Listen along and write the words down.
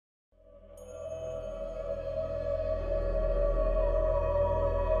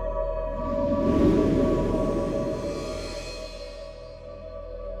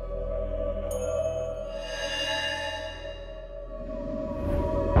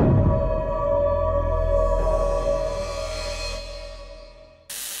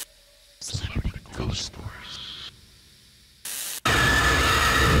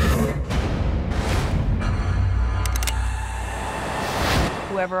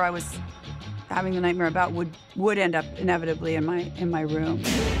whoever I was having the nightmare about would end up inevitably in my room.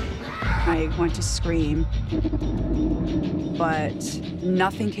 I went to scream, but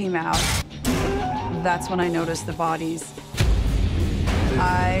nothing came out. That's when I noticed the bodies.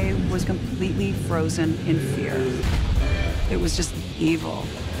 I was completely frozen in fear. It was just evil.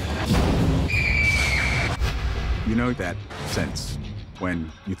 You know that sense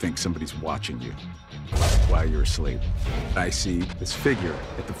when you think somebody's watching you while you're asleep. I see this figure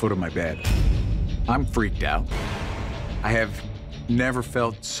at the foot of my bed. I'm freaked out. I have never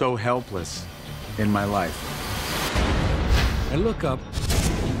felt so helpless in my life. I look up,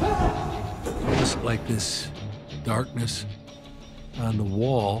 almost like this darkness on the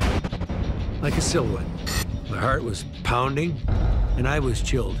wall, like a silhouette. My heart was pounding, and I was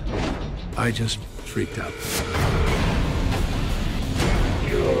chilled. I just freaked out.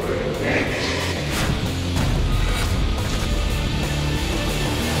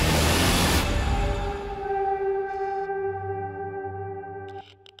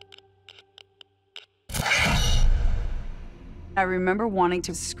 I remember wanting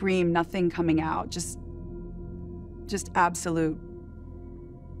to scream, nothing coming out, just absolute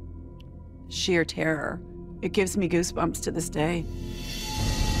sheer terror. It gives me goosebumps to this day.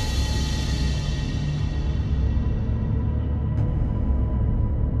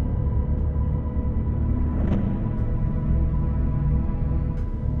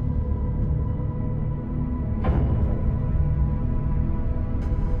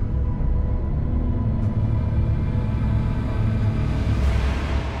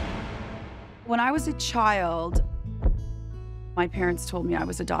 When I was a child, my parents told me I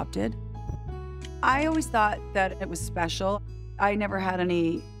was adopted. I always thought that it was special. I never had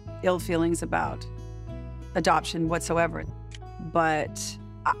any ill feelings about adoption whatsoever, but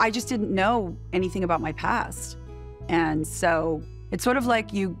I just didn't know anything about my past. And so it's sort of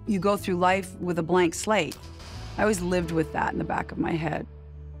like you go through life with a blank slate. I always lived with that in the back of my head.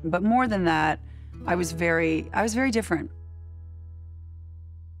 But more than that, I was very different.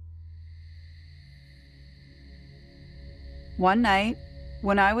 One night,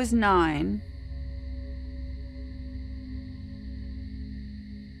 when I was 9,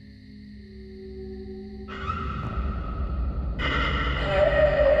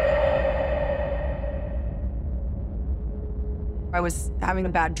 I was having a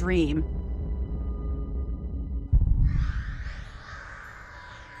bad dream.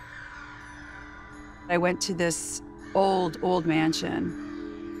 I went to this old mansion.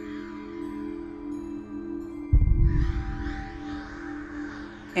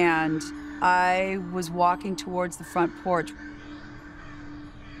 And I was walking towards the front porch.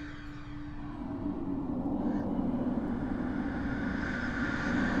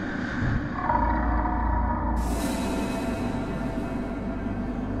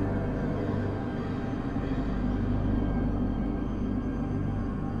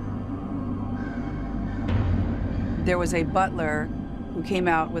 There was a butler who came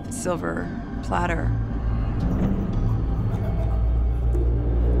out with a silver platter.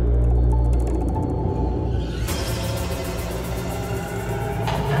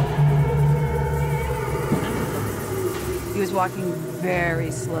 He was walking very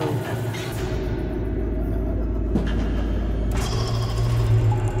slowly.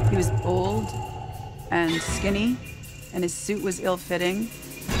 He was old and skinny, and his suit was ill-fitting.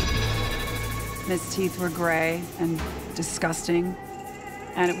 His teeth were gray and disgusting,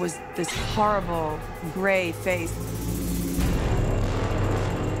 and it was this horrible gray face.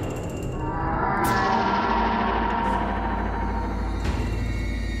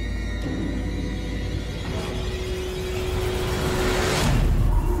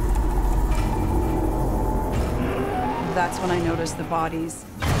 That's when I noticed the bodies.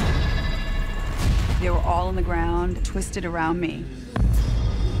 They were all on the ground, twisted around me.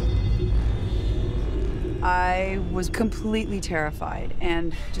 I was completely terrified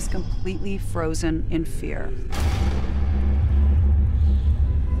and just completely frozen in fear.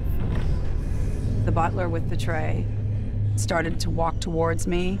 The butler with the tray started to walk towards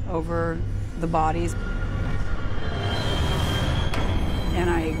me over the bodies, and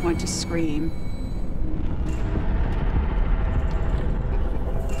I went to scream.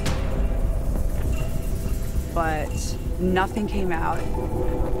 But nothing came out.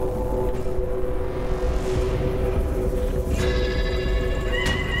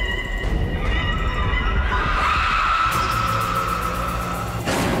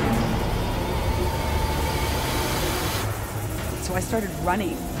 So I started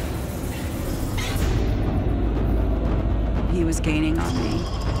running. He was gaining on me.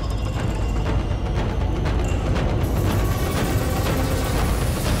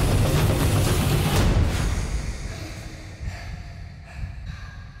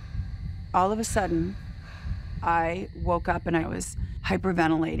 All of a sudden, I woke up and I was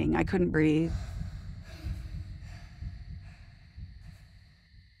hyperventilating. I couldn't breathe.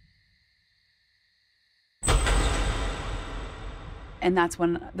 And that's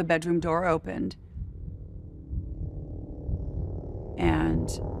when the bedroom door opened. And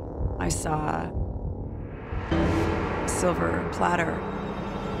I saw a silver platter.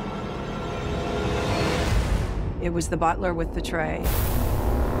 It was the butler with the tray.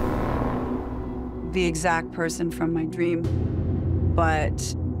 The exact person from my dream.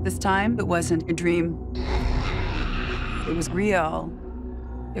 But this time, it wasn't a dream. It was real.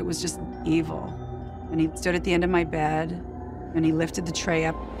 It was just evil. And he stood at the end of my bed, and he lifted the tray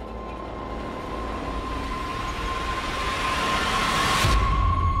up.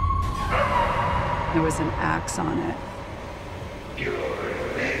 There was an axe on it.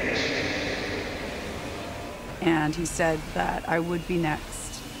 And he said that I would be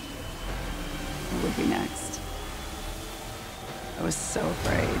next. I would be next. I was so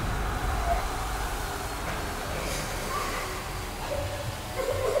afraid.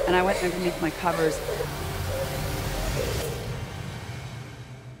 And I went underneath my covers.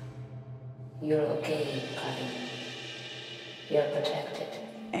 You're okay, Connie. You're protected.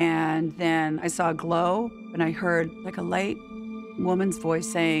 And then I saw a glow, and I heard like a light woman's voice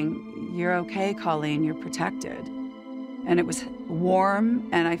saying, "You're okay, Colleen, you're protected." And it was warm,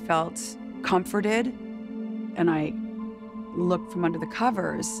 and I felt comforted, and I looked from under the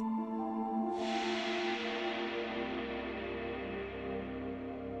covers.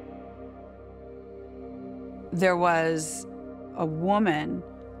 There was a woman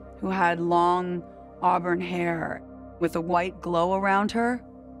who had long auburn hair with a white glow around her.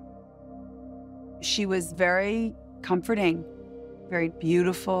 She was very comforting, very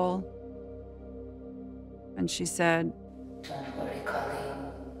beautiful. And she said, "Don't worry,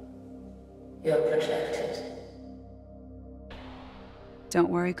 Colleen. You're protected." "Don't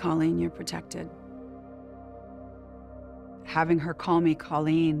worry, Colleen, you're protected." Having her call me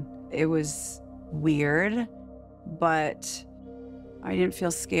Colleen, it was weird, but I didn't feel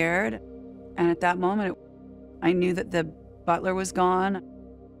scared. And at that moment, I knew that the butler was gone.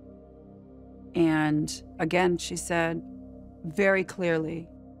 And again, she said very clearly,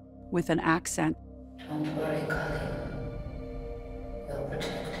 with an accent, "Don't worry, Colleen. You're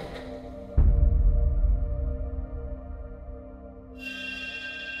protected."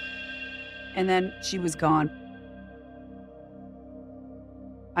 And then she was gone.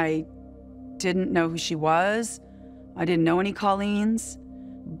 I didn't know who she was. I didn't know any Colleens,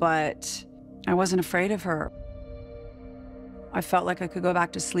 but I wasn't afraid of her. I felt like I could go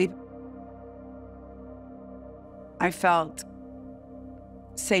back to sleep. I felt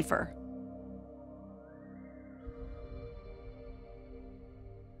safer.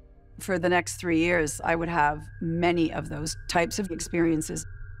 For the next 3 years, I would have many of those types of experiences.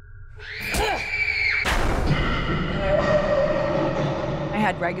 I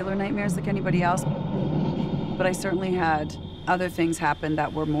had regular nightmares like anybody else, but I certainly had other things happen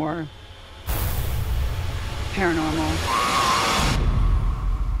that were more paranormal.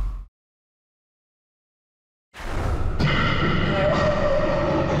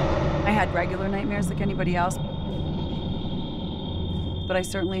 I had regular nightmares like anybody else, but I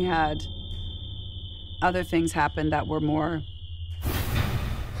certainly had other things happen that were more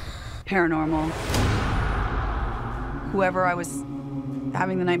paranormal. Whoever I was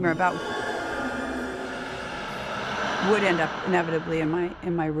having the nightmare about would end up inevitably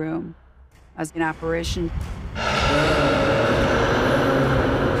in my room as an apparition.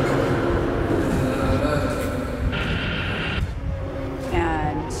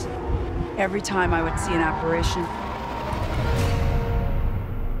 And every time I would see an apparition,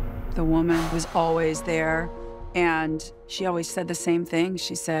 the woman was always there, and she always said the same thing.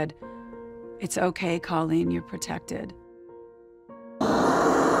 She said, "It's okay, Colleen, you're protected."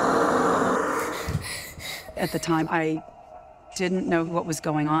 At the time, I didn't know what was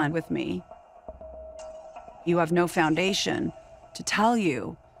going on with me. You have no foundation to tell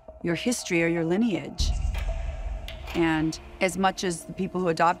you your history or your lineage. And as much as the people who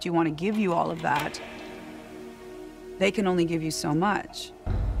adopt you want to give you all of that, they can only give you so much.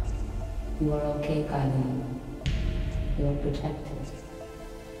 You're okay, Colleen. You're protected.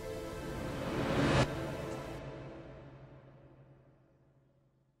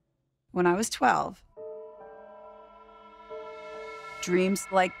 When I was 12, dreams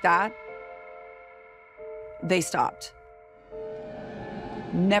like that, they stopped.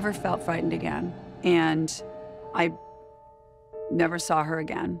 Never felt frightened again. And I never saw her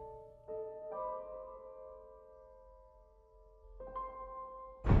again.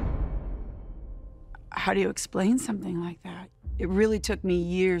 how do you explain something like that? It really took me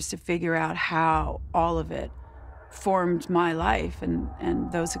years to figure out how all of it formed my life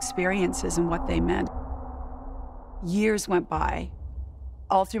and those experiences and what they meant. Years went by.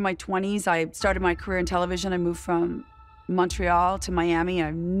 All through my 20s, I started my career in television. I moved from Montreal to Miami.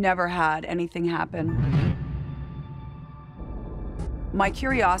 I've never had anything happen. My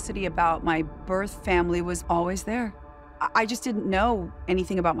curiosity about my birth family was always there. I just didn't know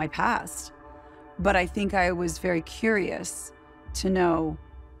anything about my past, but I think I was very curious to know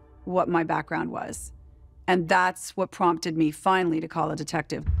what my background was. And that's what prompted me finally to call a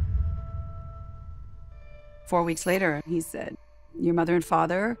detective. 4 weeks later, he said, "Your mother and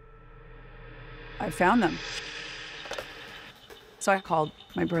father, I found them." So I called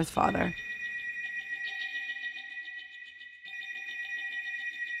my birth father.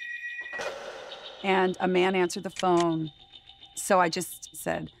 And a man answered the phone. So I just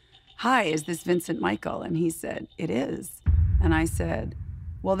said, "Hi, is this Vincent Michael?" And he said, "It is." And I said,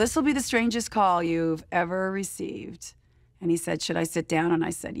 "Well, this will be the strangest call you've ever received." And he said, "Should I sit down?" And I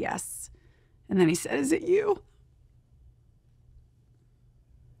said, "Yes." And then he said, "Is it you?"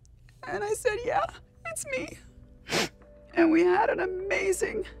 And I said, "Yeah, it's me." And we had an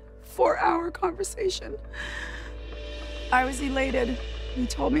amazing 4-hour conversation. I was elated. He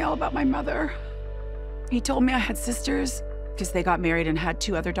told me all about my mother. He told me I had sisters because they got married and had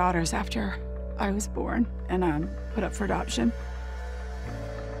 2 other daughters after I was born and put up for adoption.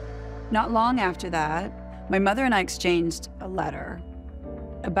 Not long after that, my mother and I exchanged a letter.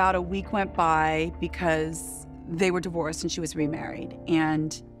 About a week went by because they were divorced and she was remarried.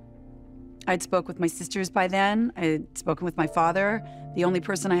 And I'd spoke with my sisters by then. I had spoken with my father. The only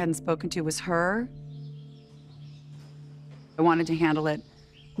person I hadn't spoken to was her. I wanted to handle it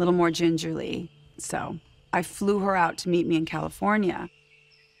a little more gingerly. So I flew her out to meet me in California.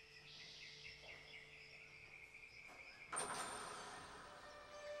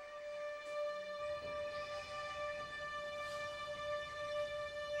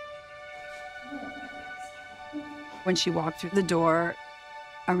 When she walked through the door,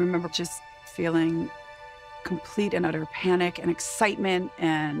 I remember just feeling complete and utter panic and excitement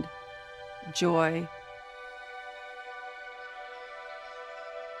and joy.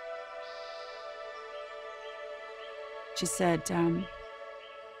 She said,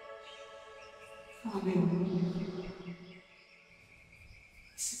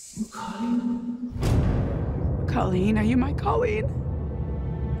 "Colleen, are you my Colleen?"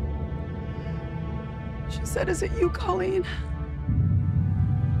 She said, "Is it you, Colleen?"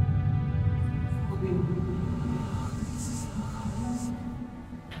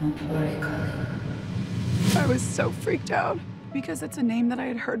 Don't worry, Colleen. I was so freaked out because it's a name that I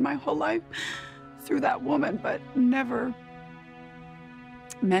had heard my whole life through that woman, but never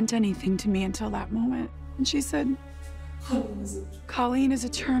meant anything to me until that moment. And she said, "Colleen is a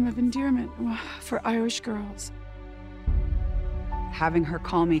term of endearment for Irish girls." Having her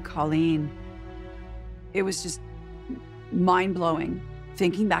call me Colleen, it was just mind-blowing.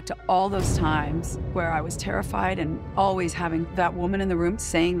 Thinking back to all those times where I was terrified and always having that woman in the room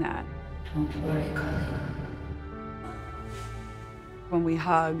saying that. Don't worry, Colleen. When we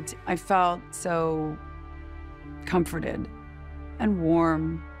hugged, I felt so comforted and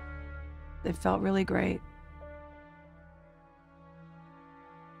warm. It felt really great.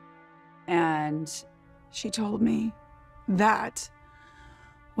 And she told me that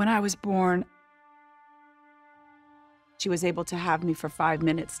when I was born, she was able to have me for 5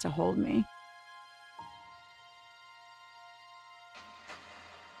 minutes to hold me.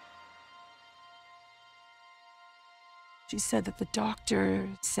 She said that the doctor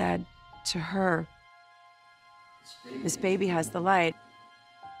said to her, "This baby has the light."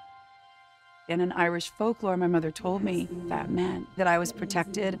 In an Irish folklore, my mother told me that meant that I was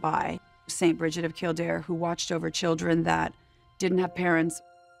protected by St. Bridget of Kildare, who watched over children that didn't have parents,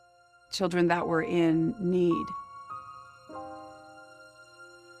 children that were in need.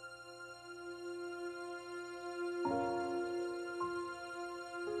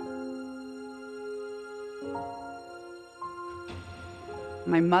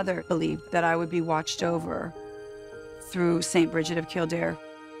 My mother believed that I would be watched over through St. Bridget of Kildare.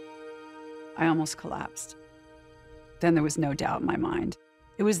 I almost collapsed. Then there was no doubt in my mind.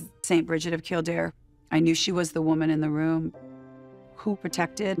 It was St. Bridget of Kildare. I knew she was the woman in the room who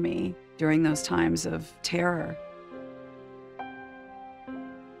protected me during those times of terror.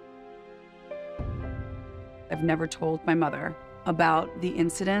 I've never told my mother about the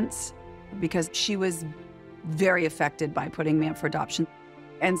incidents because she was very affected by putting me up for adoption.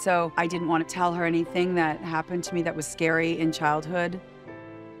 And so I didn't want to tell her anything that happened to me that was scary in childhood.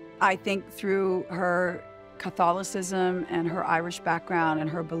 I think through her Catholicism and her Irish background and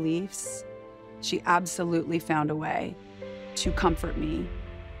her beliefs, she absolutely found a way to comfort me.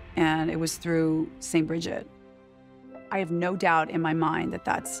 And it was through St. Bridget. I have no doubt in my mind that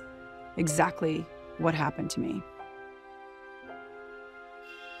that's exactly what happened to me.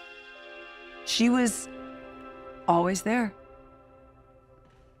 She was always there.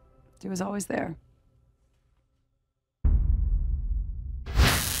 She was always there.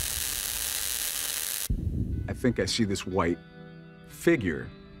 I think I see this white figure,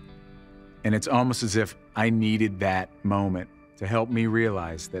 and it's almost as if I needed that moment to help me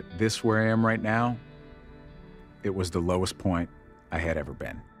realize that this, where I am right now, it was the lowest point I had ever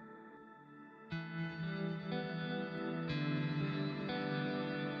been.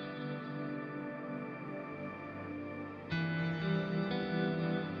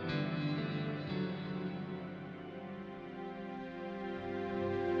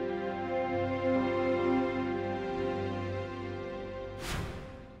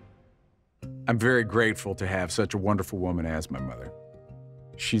 I'm very grateful to have such a wonderful woman as my mother.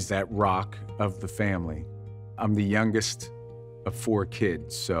 She's that rock of the family. I'm the youngest of 4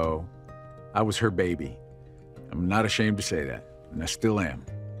 kids, so I was her baby. I'm not ashamed to say that, and I still am.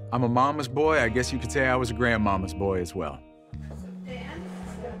 I'm a mama's boy. I guess you could say I was a grandmama's boy as well. So Dan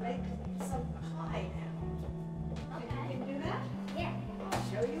is going to make some pie now. Okay. Can you do that? Yeah. I'll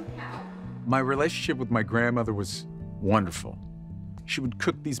show you how. My relationship with my grandmother was wonderful. She would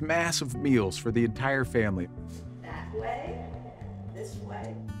cook these massive meals for the entire family. That way, this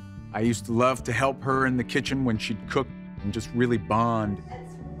way. I used to love to help her in the kitchen when she'd cook and just really bond.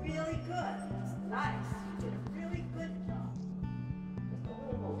 That's really good. It's nice. You did a really good job.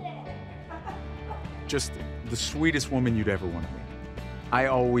 Just the sweetest woman you'd ever want to meet. I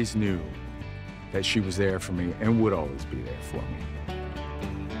always knew that she was there for me and would always be there for me.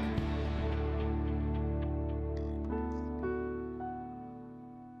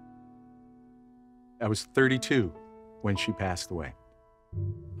 I was 32 when she passed away.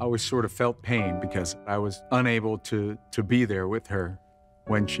 I always sort of felt pain because I was unable to be there with her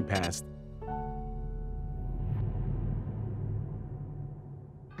when she passed.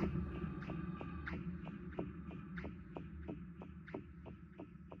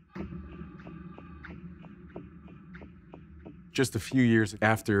 Just a few years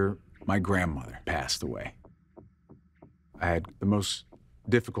after my grandmother passed away, I had the most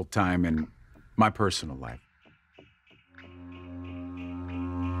difficult time in my personal life.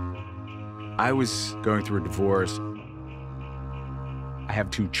 I was going through a divorce. I have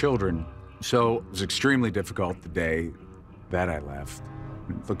 2 children, so it was extremely difficult the day that I left.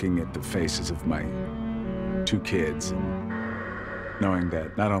 Looking at the faces of my 2 kids and knowing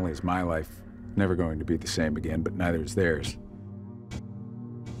that not only is my life never going to be the same again, but neither is theirs.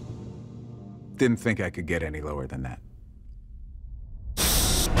 Didn't think I could get any lower than that.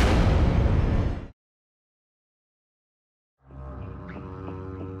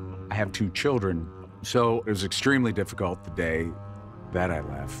 I have 2 children, so it was extremely difficult the day that I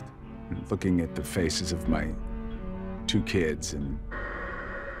left. Looking at the faces of my 2 kids and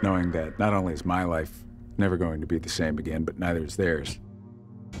knowing that not only is my life never going to be the same again, but neither is theirs.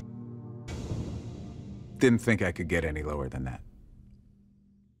 Didn't think I could get any lower than that.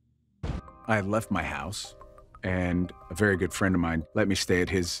 I had left my house, and a very good friend of mine let me stay at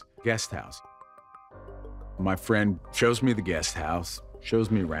his guest house. My friend shows me the guest house,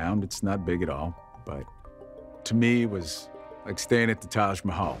 shows me around. It's not big at all, but to me, it was like staying at the Taj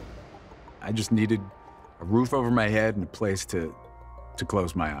Mahal. I just needed a roof over my head and a place to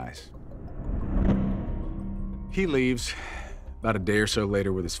close my eyes. He leaves about a day or so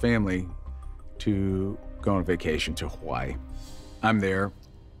later with his family to go on vacation to Hawaii. I'm there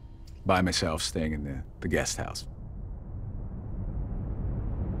by myself, staying in the guest house.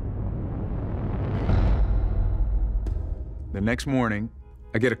 The next morning,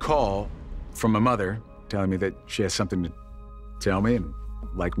 I get a call from my mother telling me that she has something to tell me and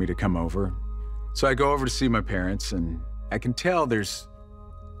would like me to come over. So I go over to see my parents, and I can tell there's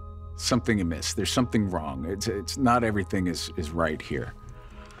something amiss. There's something wrong. It's not everything is right here.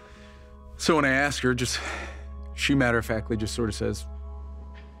 So when I ask her, she matter-of-factly just sort of says,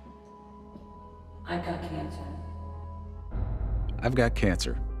 I've got cancer. I've got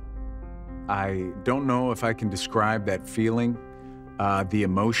cancer. I don't know if I can describe that feeling, the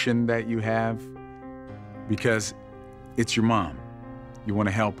emotion that you have, because it's your mom. You want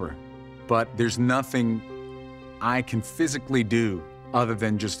to help her. But there's nothing I can physically do other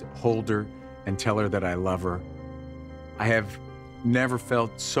than just hold her and tell her that I love her. I have never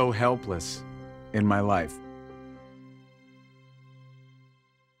felt so helpless in my life.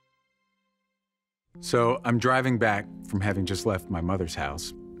 So I'm driving back from having just left my mother's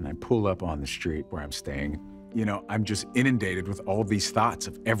house, and I pull up on the street where I'm staying. You know, I'm just inundated with all these thoughts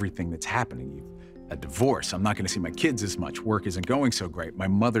of everything that's happening. A divorce, I'm not gonna see my kids as much, work isn't going so great, my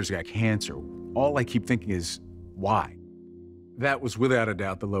mother's got cancer. All I keep thinking is, why? That was without a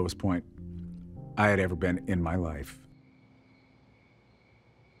doubt the lowest point I had ever been in my life.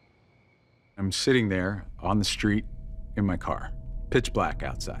 I'm sitting there on the street in my car, pitch black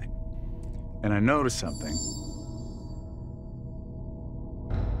outside, and I notice something.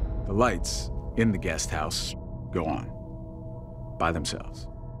 The lights in the guest house go on by themselves.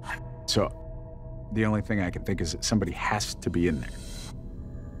 So the only thing I can think is that somebody has to be in there.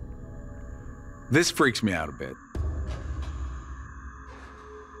 This freaks me out a bit.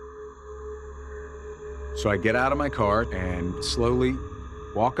 So I get out of my car and slowly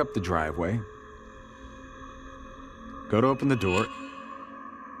walk up the driveway, go to open the door.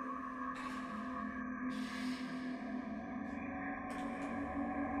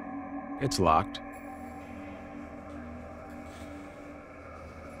 It's locked.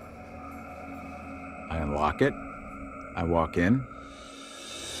 I unlock it. I walk in.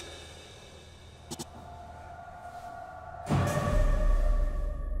 As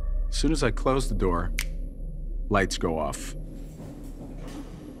soon as I close the door, lights go off.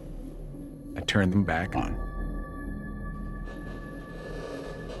 I turn them back on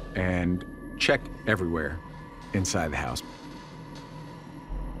and check everywhere inside the house.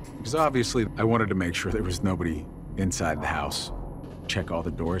 Because obviously I wanted to make sure there was nobody inside the house. Check all the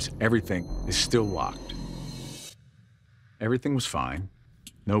doors. Everything is still locked. Everything was fine.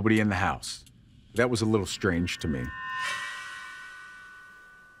 Nobody in the house. That was a little strange to me.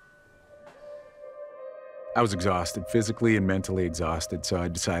 I was exhausted, physically and mentally exhausted, so I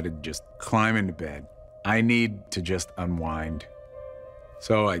decided to just climb into bed. I need to just unwind.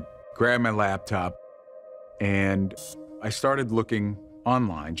 So I grabbed my laptop and I started looking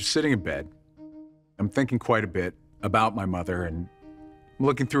online, just sitting in bed. I'm thinking quite a bit about my mother, and I'm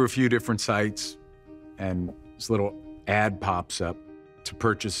looking through a few different sites, and this little ad pops up to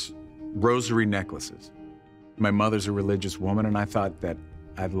purchase rosary necklaces. My mother's a religious woman, and I thought that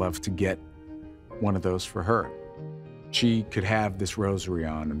I'd love to get one of those for her. She could have this rosary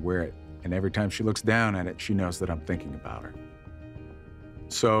on and wear it, and every time she looks down at it, she knows that I'm thinking about her.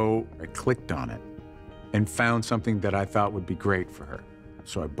 So I clicked on it and found something that I thought would be great for her.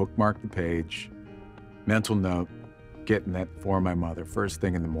 So I bookmarked the page, mental note, getting that for my mother first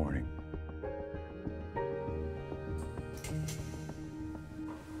thing in the morning.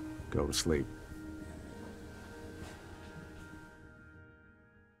 Go to sleep.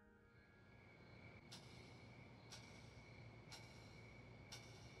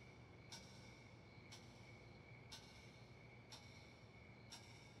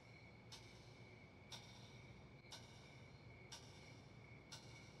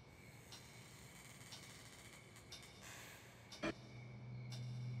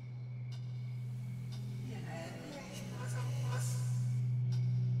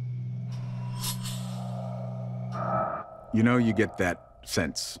 You know, you get that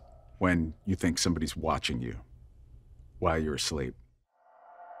sense when you think somebody's watching you while you're asleep.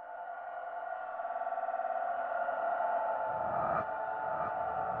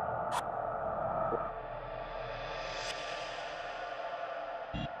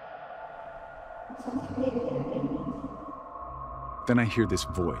 Then I hear this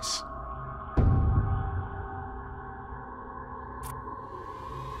voice.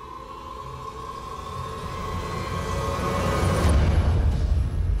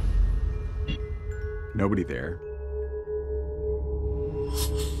 Nobody there.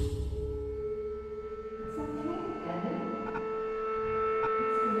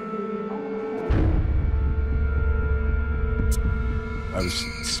 I was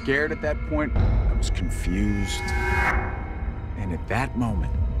scared at that point. I was confused. And at that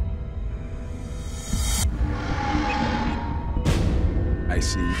moment, I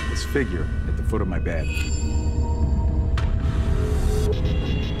see this figure at the foot of my bed.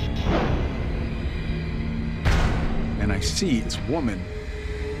 And I see this woman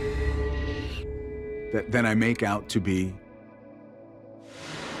that then I make out to be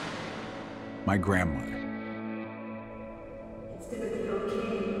my grandmother.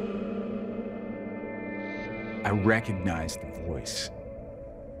 I recognize the voice.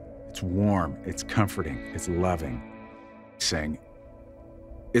 It's warm, it's comforting, it's loving, saying,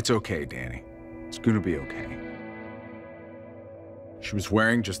 "It's okay, Danny. It's gonna be okay." She was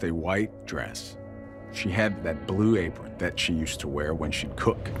wearing just a white dress. She had that blue apron that she used to wear when she'd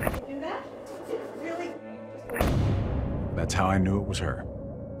cook. Do that? Really? That's how I knew it was her.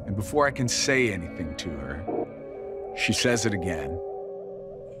 And before I can say anything to her, she says it again.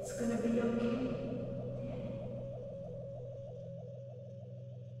 It's gonna be okay.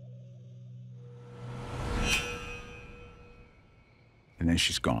 And then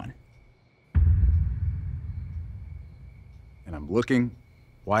she's gone. And I'm looking,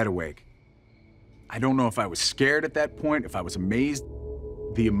 wide awake. I don't know if I was scared at that point, if I was amazed.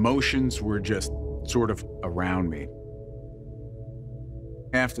 The emotions were just sort of around me.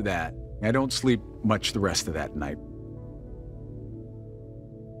 After that, I don't sleep much the rest of that night.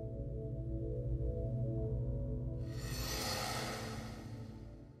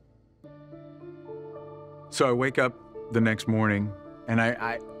 So I wake up the next morning, and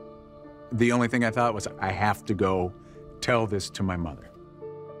the only thing I thought was, I have to go tell this to my mother.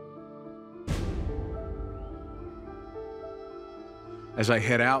 As I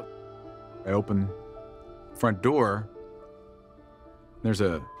head out, I open the front door. There's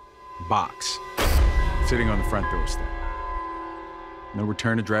a box sitting on the front doorstep. No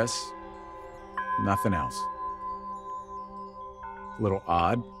return address, nothing else. A little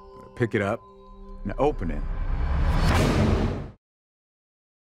odd. I pick it up and open it.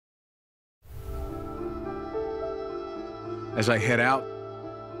 As I head out,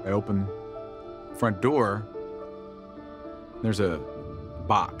 I open the front door. There's a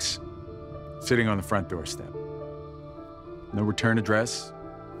box sitting on the front doorstep. No return address,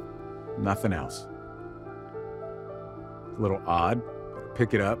 nothing else. A little odd. I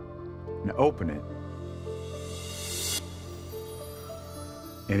pick it up and open it.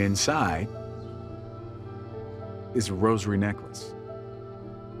 And inside is a rosary necklace.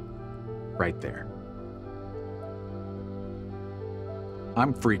 Right there.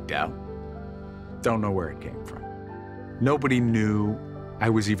 I'm freaked out. Don't know where it came from. Nobody knew I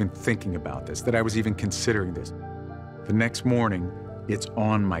was even thinking about this, that I was even considering this. The next morning, it's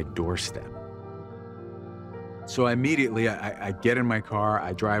on my doorstep. So immediately, I get in my car,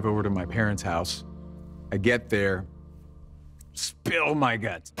 I drive over to my parents' house. I get there, spill my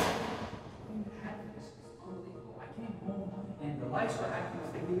guts.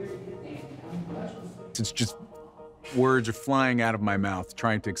 It's just words are flying out of my mouth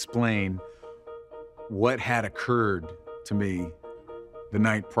trying to explain what had occurred to me the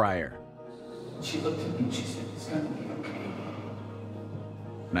night prior. She looked at me and she said, "It's gonna be okay."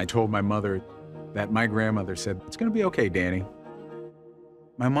 And I told my mother that my grandmother said, "It's gonna be okay, Danny."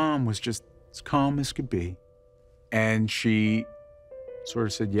 My mom was just as calm as could be. And she sort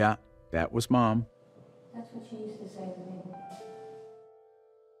of said, "Yeah, that was Mom." That's what she used to say to me.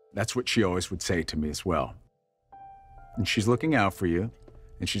 That's what she always would say to me as well. And she's looking out for you,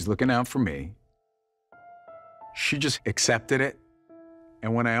 and she's looking out for me. She just accepted it.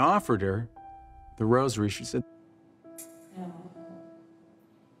 And when I offered her the rosary, she said, No.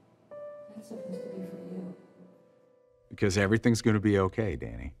 That's supposed to be for you. "Because everything's gonna be okay,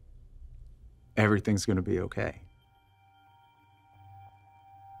 Danny. Everything's gonna be okay."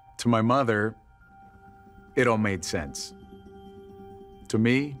 To my mother, it all made sense. To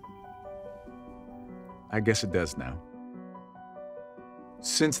me, I guess it does now.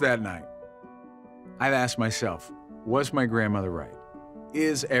 Since that night, I've asked myself, was my grandmother right?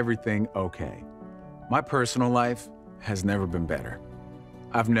 Is everything okay? My personal life has never been better.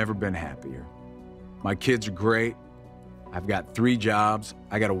 I've never been happier. My kids are great. I've got 3 jobs.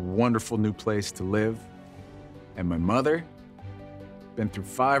 I got a wonderful new place to live. And my mother, been through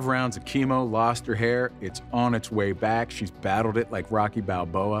 5 rounds of chemo, lost her hair. It's on its way back. She's battled it like Rocky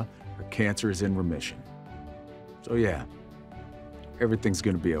Balboa. Her cancer is in remission. So yeah, everything's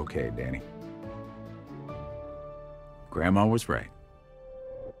gonna be okay, Danny. Grandma was right.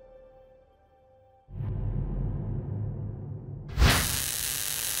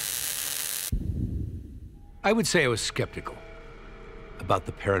 I would say I was skeptical about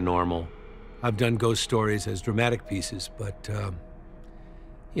the paranormal. I've done ghost stories as dramatic pieces, but,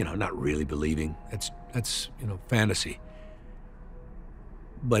 not really believing. That's fantasy.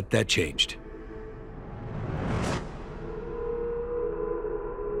 But that changed.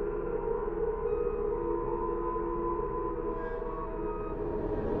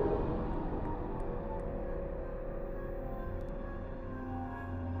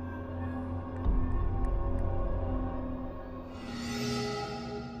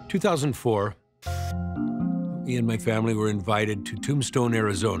 In 2004, me and my family were invited to Tombstone,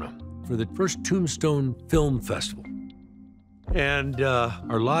 Arizona for the first Tombstone Film Festival. And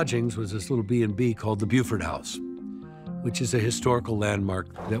our lodgings was this little B&B called the Buford House, which is a historical landmark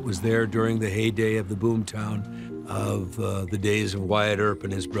that was there during the heyday of the boomtown of the days of Wyatt Earp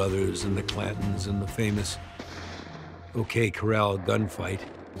and his brothers and the Clantons and the famous OK Corral gunfight.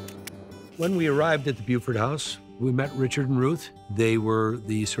 When we arrived at the Buford house, we met Richard and Ruth. They were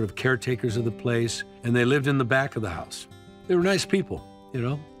the sort of caretakers of the place, and they lived in the back of the house. They were nice people, you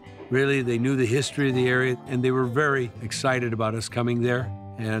know? Really, they knew the history of the area, and they were very excited about us coming there,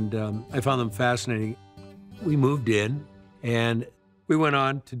 and I found them fascinating. We moved in, and we went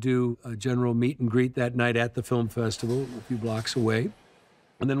on to do a general meet and greet that night at the film festival, a few blocks away,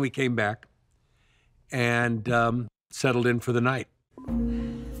 and then we came back and settled in for the night.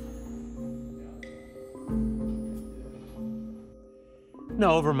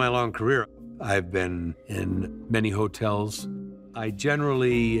 Now, over my long career, I've been in many hotels. I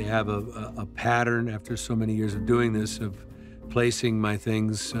generally have a pattern after so many years of doing this of placing my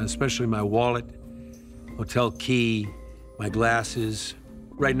things, especially my wallet, hotel key, my glasses,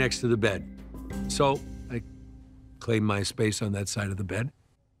 right next to the bed. So I claimed my space on that side of the bed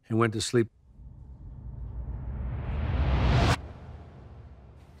and went to sleep.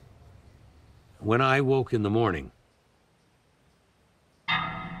 When I woke in the morning,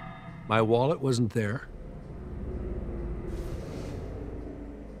 my wallet wasn't there.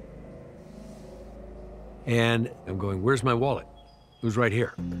 And I'm going, where's my wallet? It was right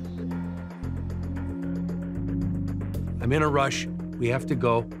here. I'm in a rush. We have to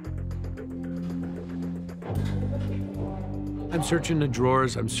go. I'm searching the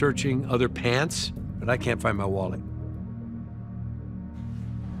drawers. I'm searching other pants, but I can't find my wallet.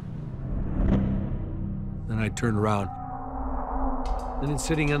 Then I turn around. And it's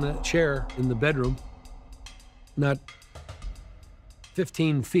sitting on the chair in the bedroom, not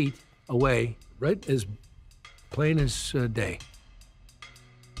 15 feet away, right as plain as day.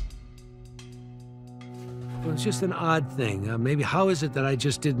 It was just an odd thing. Maybe how is it that I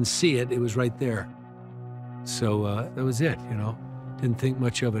just didn't see it? It was right there. So that was it, you know. Didn't think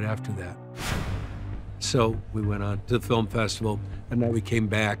much of it after that. So we went on to the film festival, and then we came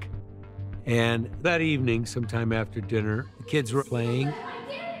back. And that evening, sometime after dinner, the kids were playing.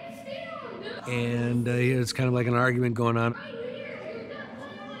 And it's kind of like an argument going on.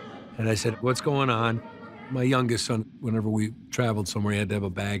 And I said, what's going on? My youngest son, whenever we traveled somewhere, he had to have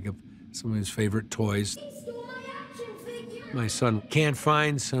a bag of some of his favorite toys. My son can't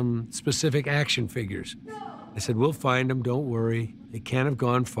find some specific action figures. I said, we'll find them, don't worry. They can't have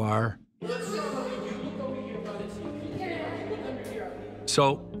gone far.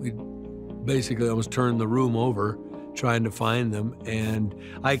 So we basically almost turned the room over trying to find them. And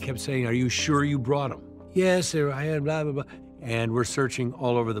I kept saying, are you sure you brought them? Yes, I had blah, blah, blah. And we're searching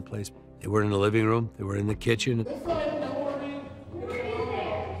all over the place. They were in the living room. They were in the kitchen.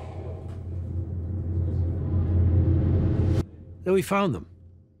 Then we found them.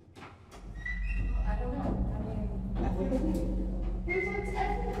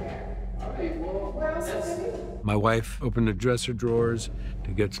 My wife opened the dresser drawers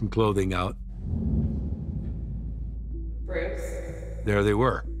to get some clothing out. Bruce? There they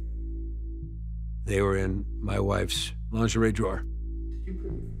were. They were in my wife's lingerie drawer.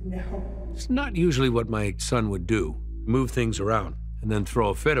 No. It's not usually what my son would do, move things around and then throw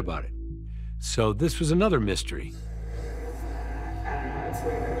a fit about it. So this was another mystery. I don't know, it's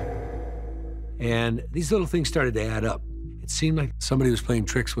weird. And these little things started to add up. It seemed like somebody was playing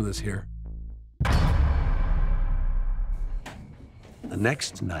tricks with us here. The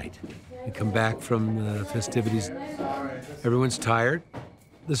next night, we come back from the festivities. Everyone's tired.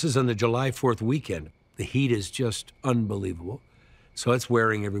 This is on the July 4th weekend. The heat is just unbelievable. So it's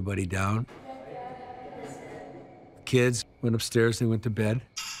wearing everybody down. The kids went upstairs, they went to bed.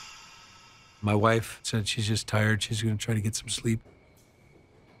 My wife said she's just tired, she's gonna try to get some sleep.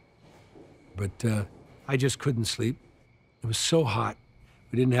 But I just couldn't sleep. It was so hot.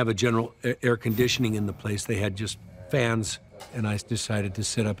 We didn't have a general air conditioning in the place. They had just fans, and I decided to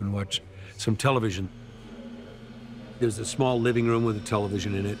sit up and watch some television. There's a small living room with a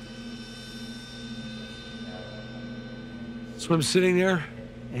television in it. So I'm sitting there,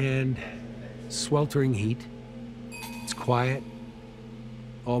 and sweltering heat. It's quiet.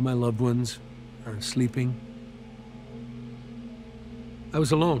 All my loved ones are sleeping. I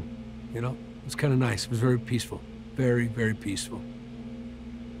was alone, you know? It was kind of nice. It was very peaceful. Very, very peaceful.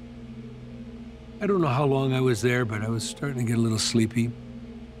 I don't know how long I was there, but I was starting to get a little sleepy.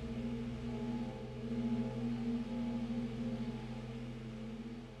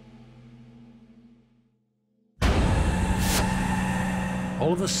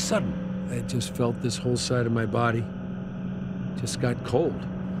 All of a sudden, I just felt this whole side of my body just got cold.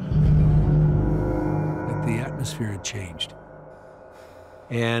 Like the atmosphere had changed.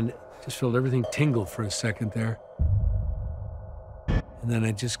 And just felt everything tingle for a second there. And then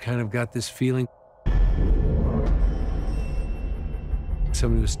I just kind of got this feeling.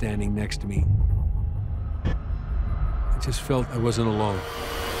 somebody was standing next to me. I just felt I wasn't alone.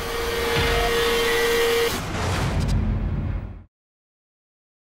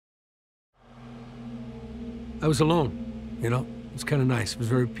 I was alone, you know? It was kind of nice. It was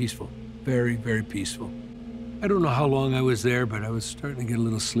very peaceful. Very, very peaceful. I don't know how long I was there, but I was starting to get a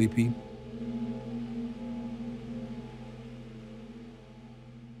little sleepy.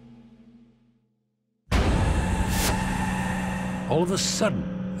 All of a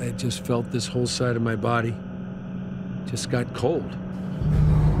sudden, I just felt this whole side of my body just got cold.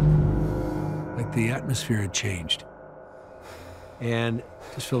 Like the atmosphere had changed. And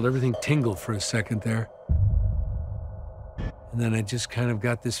just felt everything tingle for a second there. And then I just kind of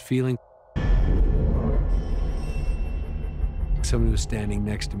got this feeling. Somebody was standing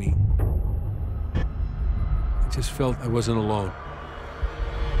next to me. I just felt I wasn't alone.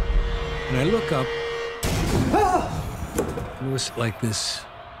 And I look up. And it was like this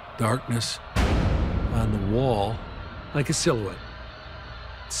darkness on the wall, like a silhouette.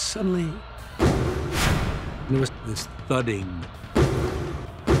 Suddenly, there was this thudding,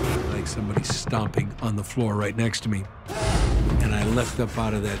 like somebody stomping on the floor right next to me. And I leapt up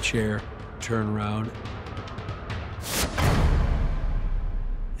out of that chair, turned around,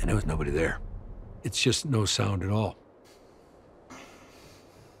 and there was nobody there. It's just no sound at all.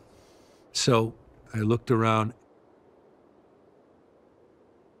 So I looked around.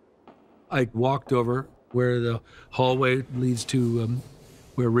 I walked over where the hallway leads to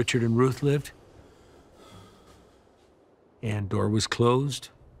where Richard and Ruth lived. And door was closed.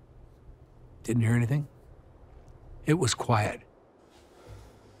 Didn't hear anything. It was quiet. I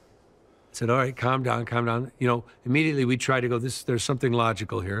said, all right, calm down, calm down. You know, immediately we tried to go, there's something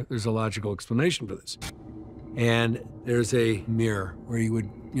logical here. There's a logical explanation for this. And there's a mirror where you would,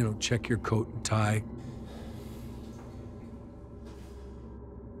 you know, check your coat and tie.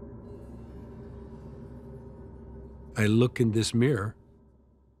 I look in this mirror,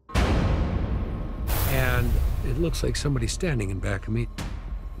 and it looks like somebody's standing in back of me,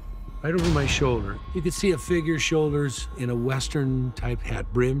 right over my shoulder. You could see a figure, shoulders, in a Western-type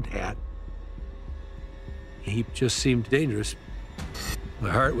hat, brimmed hat. He just seemed dangerous.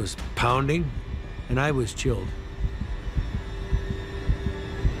 My heart was pounding, and I was chilled.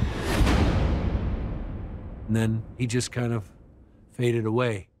 And then he just kind of faded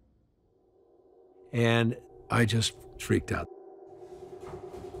away. And I just freaked out.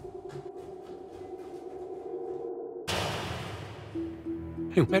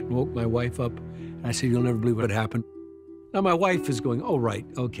 I went and woke my wife up, and I said, you'll never believe what happened. Now, my wife is going, oh, right,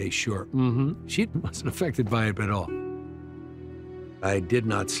 okay, sure, She wasn't affected by it at all. I did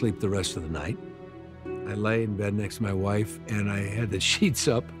not sleep the rest of the night. I lay in bed next to my wife, and I had the sheets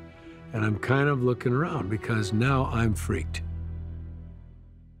up, and I'm kind of looking around because now I'm freaked.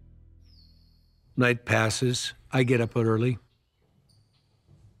 Night passes. I get up early.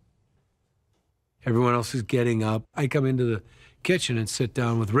 Everyone else is getting up. I come into the kitchen and sit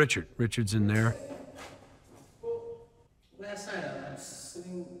down with Richard. Richard's in there. Last night I was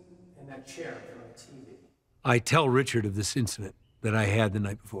sitting in that chair in front of the TV. I tell Richard of this incident that I had the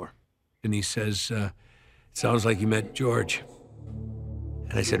night before. And he says, it sounds like you met George.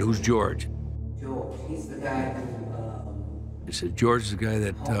 And I said, who's George? George, he's the guy who, He said, George is the guy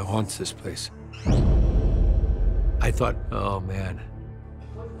that haunts this place. I thought, oh, man.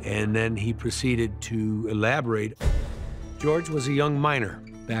 And then he proceeded to elaborate. George was a young miner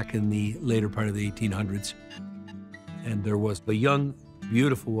back in the later part of the 1800s. And there was a young,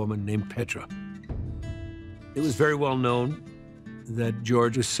 beautiful woman named Petra. It was very well known that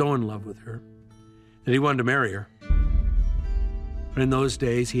George was so in love with her that he wanted to marry her. But in those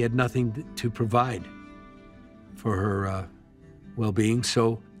days, he had nothing to provide for her well-being,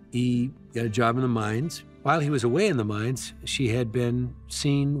 so he got a job in the mines. While he was away in the mines, she had been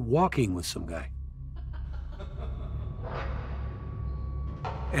seen walking with some guy.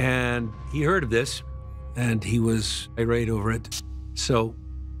 And he heard of this, and he was irate over it. So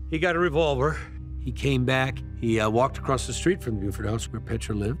he got a revolver. He came back. He walked across the street from the Buford house where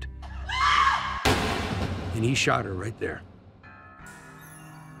Petra lived. And he shot her right there.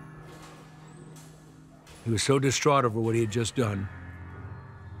 He was so distraught over what he had just done.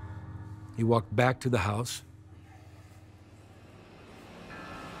 He walked back to the house.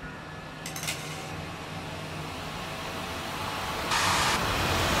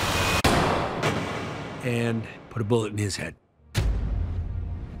 And put a bullet in his head.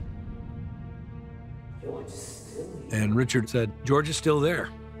 And Richard said, George is still there.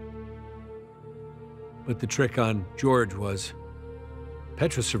 But the trick on George was,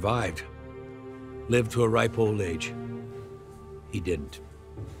 Petra survived, lived to a ripe old age. He didn't.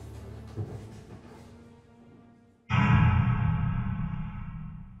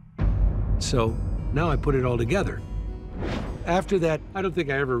 So now I put it all together. After that, I don't think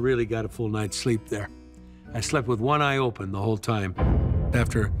I ever really got a full night's sleep there. I slept with one eye open the whole time.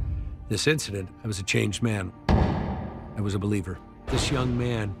 After this incident, I was a changed man. I was a believer. This young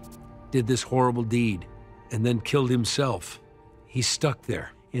man did this horrible deed and then killed himself. He's stuck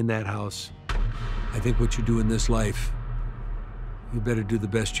there in that house. I think what you do in this life, you better do the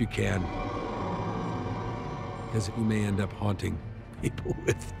best you can, because you may end up haunting people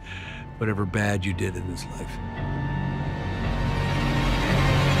with whatever bad you did in this life.